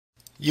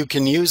You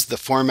can use the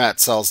Format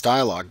Cells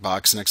dialog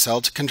box in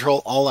Excel to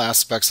control all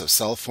aspects of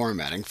cell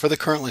formatting for the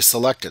currently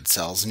selected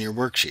cells in your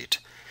worksheet.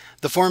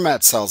 The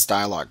Format Cells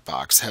dialog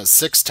box has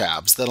 6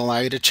 tabs that allow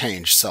you to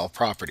change cell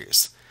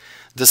properties.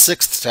 The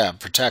 6th tab,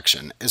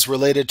 Protection, is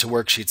related to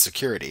worksheet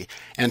security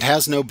and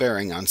has no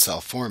bearing on cell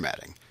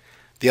formatting.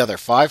 The other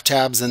 5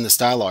 tabs in this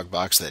dialog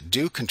box that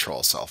do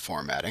control cell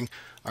formatting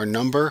are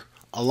Number,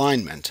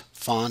 Alignment,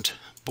 Font,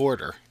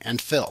 Border,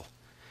 and Fill.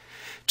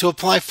 To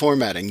apply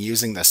formatting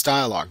using this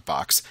dialog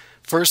box,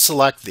 first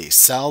select the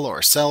cell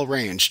or cell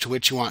range to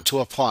which you want to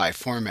apply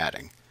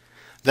formatting.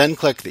 Then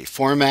click the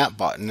Format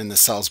button in the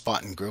Cells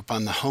button group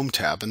on the Home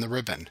tab in the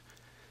ribbon.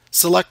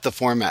 Select the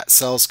Format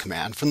Cells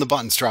command from the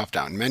button's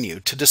drop-down menu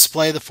to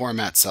display the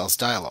Format Cells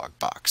dialog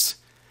box.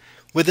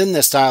 Within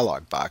this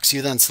dialog box,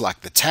 you then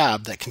select the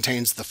tab that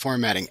contains the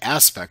formatting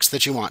aspects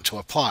that you want to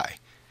apply.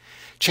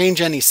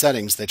 Change any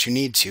settings that you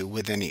need to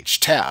within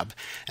each tab,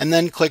 and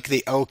then click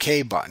the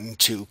OK button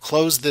to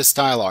close this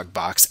dialog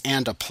box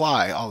and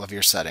apply all of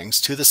your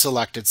settings to the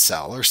selected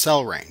cell or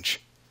cell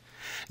range.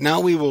 Now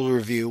we will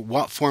review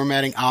what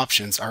formatting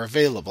options are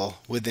available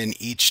within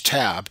each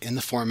tab in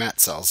the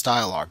Format Cells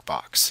dialog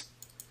box.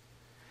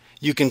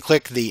 You can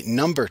click the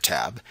Number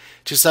tab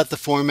to set the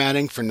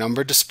formatting for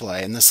number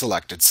display in the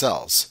selected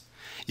cells.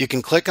 You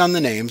can click on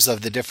the names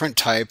of the different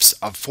types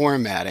of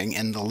formatting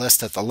in the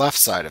list at the left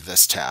side of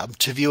this tab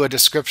to view a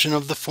description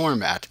of the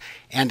format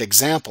and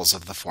examples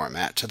of the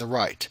format to the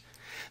right.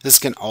 This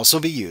can also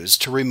be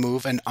used to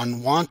remove an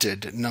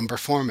unwanted number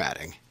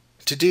formatting.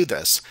 To do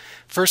this,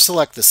 first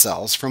select the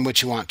cells from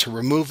which you want to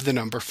remove the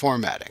number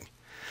formatting.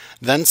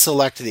 Then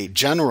select the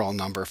General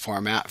Number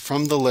format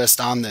from the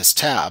list on this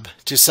tab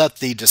to set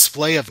the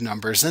display of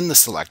numbers in the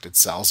selected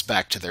cells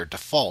back to their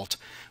default,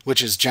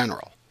 which is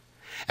General.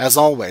 As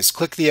always,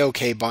 click the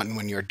OK button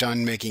when you're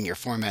done making your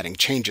formatting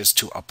changes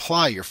to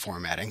apply your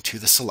formatting to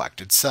the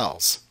selected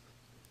cells.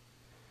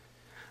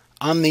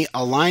 On the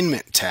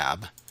Alignment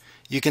tab,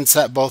 you can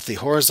set both the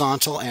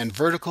horizontal and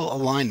vertical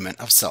alignment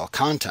of cell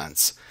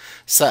contents,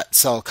 set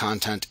cell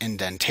content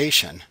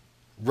indentation,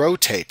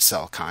 rotate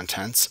cell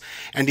contents,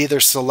 and either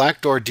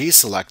select or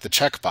deselect the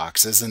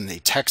checkboxes in the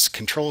Text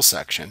Control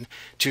section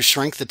to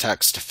shrink the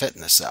text to fit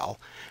in the cell,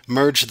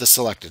 merge the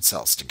selected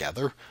cells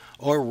together,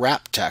 or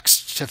wrap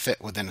text to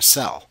fit within a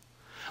cell.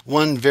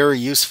 One very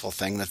useful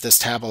thing that this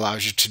tab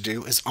allows you to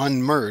do is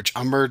unmerge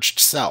a merged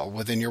cell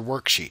within your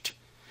worksheet.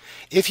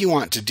 If you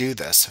want to do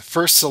this,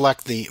 first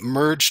select the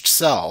merged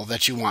cell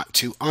that you want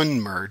to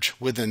unmerge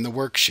within the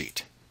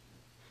worksheet.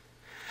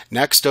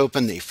 Next,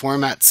 open the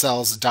Format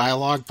Cells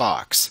dialog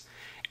box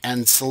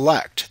and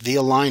select the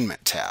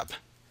Alignment tab.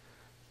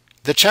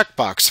 The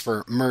checkbox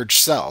for Merge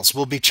Cells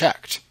will be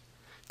checked.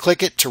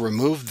 Click it to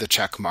remove the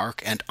check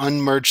mark and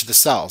unmerge the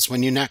cells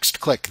when you next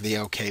click the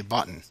OK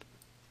button.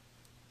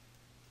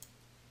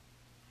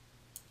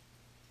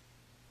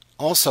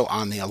 Also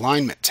on the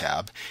Alignment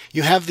tab,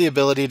 you have the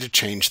ability to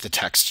change the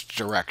text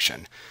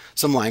direction.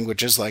 Some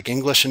languages like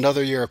English and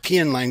other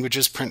European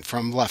languages print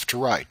from left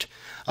to right.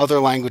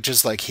 Other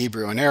languages like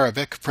Hebrew and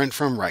Arabic print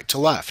from right to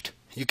left.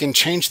 You can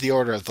change the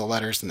order of the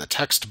letters in the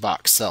text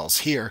box cells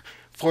here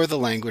for the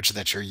language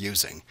that you're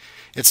using.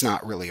 It's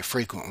not really a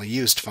frequently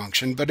used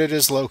function, but it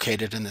is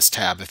located in this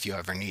tab if you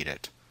ever need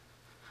it.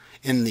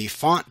 In the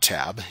Font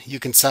tab, you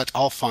can set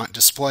all font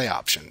display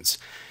options.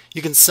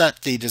 You can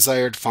set the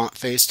desired font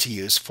face to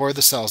use for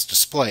the cell's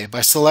display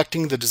by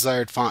selecting the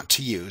desired font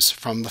to use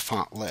from the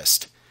font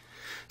list.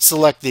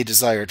 Select the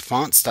desired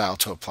font style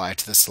to apply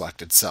to the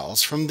selected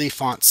cells from the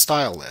Font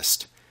Style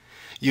list.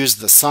 Use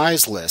the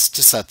Size list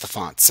to set the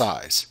font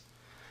size.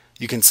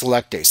 You can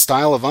select a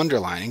style of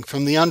underlining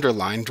from the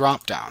Underline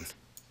drop-down.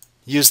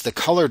 Use the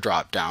Color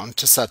drop-down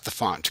to set the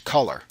font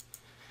color.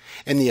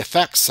 In the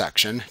Effects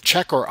section,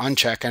 check or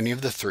uncheck any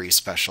of the 3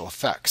 special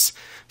effects: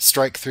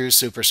 strike through,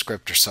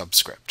 superscript, or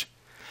subscript.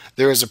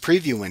 There is a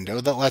preview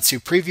window that lets you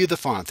preview the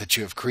font that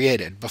you have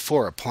created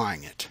before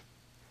applying it.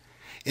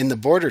 In the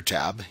Border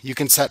tab, you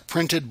can set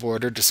printed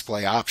border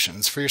display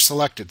options for your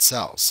selected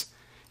cells.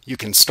 You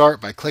can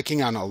start by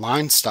clicking on a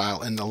line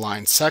style in the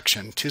Line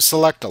section to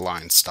select a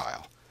line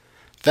style.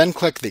 Then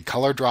click the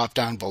Color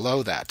drop-down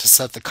below that to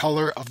set the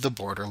color of the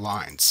border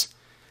lines.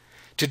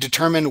 To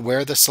determine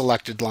where the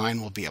selected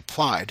line will be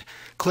applied,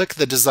 click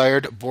the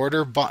desired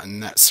border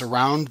button that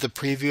surround the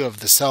preview of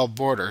the cell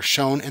border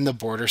shown in the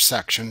Border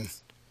section.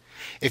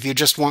 If you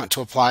just want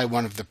to apply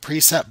one of the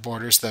preset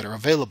borders that are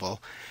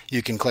available,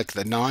 you can click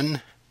the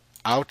None,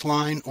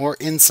 Outline, or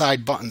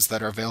Inside buttons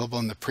that are available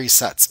in the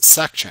Presets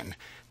section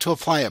to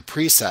apply a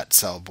preset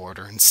cell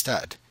border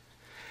instead.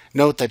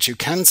 Note that you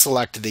can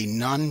select the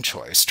None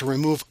choice to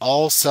remove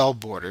all cell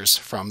borders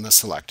from the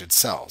selected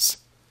cells.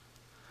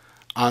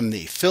 On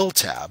the Fill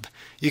tab,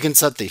 you can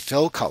set the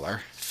fill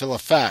color, fill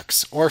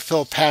effects, or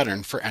fill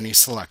pattern for any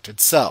selected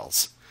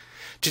cells.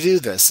 To do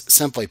this,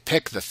 simply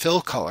pick the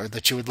fill color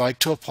that you would like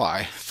to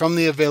apply from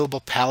the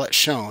available palette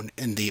shown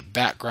in the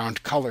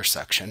Background Color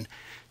section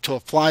to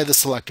apply the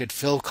selected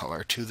fill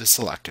color to the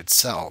selected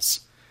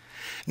cells.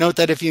 Note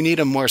that if you need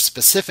a more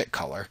specific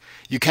color,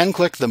 you can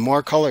click the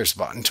More Colors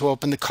button to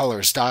open the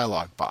Colors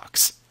dialog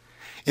box.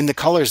 In the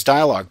Colors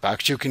dialog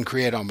box, you can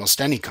create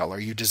almost any color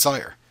you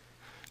desire.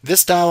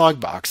 This dialog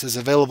box is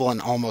available in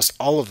almost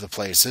all of the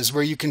places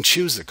where you can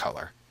choose a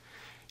color.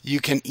 You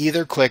can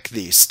either click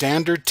the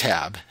Standard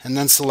tab and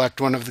then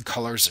select one of the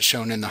colors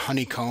shown in the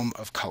honeycomb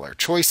of color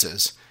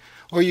choices,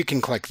 or you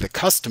can click the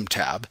Custom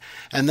tab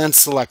and then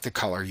select the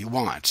color you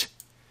want.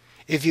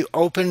 If you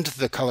opened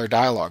the Color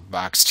dialog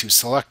box to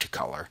select a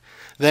color,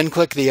 then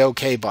click the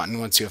OK button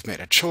once you have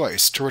made a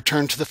choice to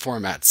return to the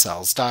Format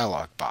Cells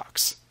dialog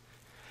box.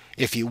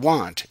 If you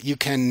want, you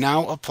can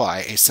now apply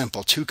a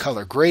simple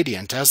two-color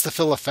gradient as the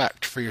fill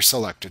effect for your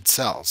selected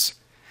cells.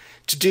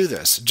 To do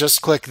this,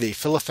 just click the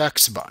Fill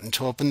Effects button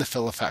to open the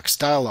Fill Effects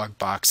dialog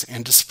box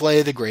and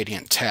display the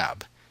Gradient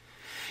tab.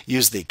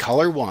 Use the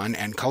Color 1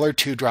 and Color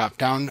 2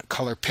 drop-down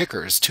color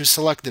pickers to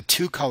select the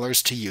two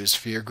colors to use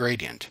for your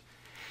gradient.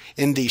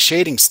 In the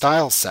Shading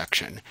Styles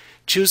section,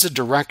 choose a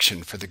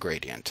direction for the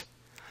gradient.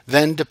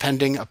 Then,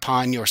 depending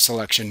upon your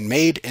selection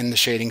made in the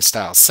Shading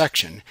Styles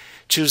section,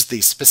 choose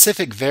the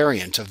specific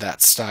variant of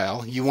that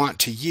style you want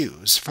to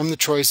use from the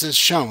choices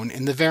shown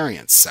in the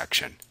Variants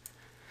section.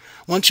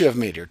 Once you have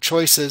made your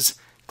choices,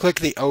 click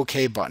the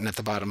OK button at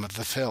the bottom of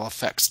the Fill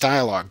Effects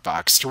dialog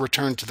box to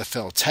return to the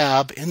Fill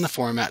tab in the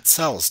Format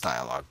Cells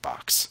dialog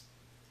box.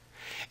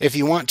 If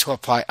you want to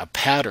apply a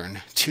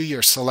pattern to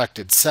your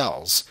selected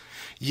cells,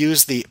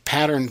 use the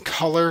Pattern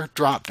Color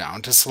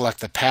drop-down to select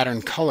the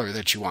pattern color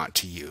that you want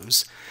to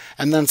use,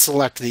 and then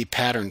select the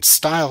pattern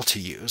style to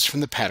use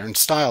from the Pattern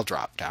Style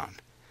drop-down.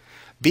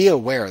 Be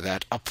aware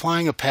that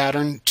applying a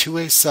pattern to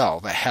a cell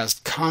that has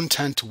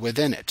content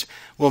within it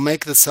will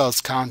make the cell's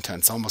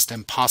contents almost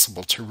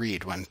impossible to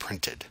read when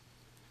printed.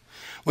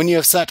 When you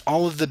have set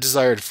all of the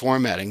desired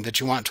formatting that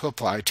you want to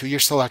apply to your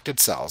selected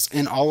cells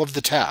in all of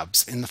the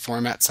tabs in the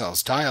Format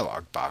Cells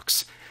dialog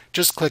box,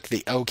 just click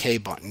the OK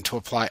button to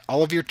apply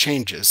all of your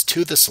changes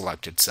to the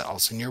selected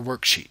cells in your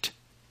worksheet.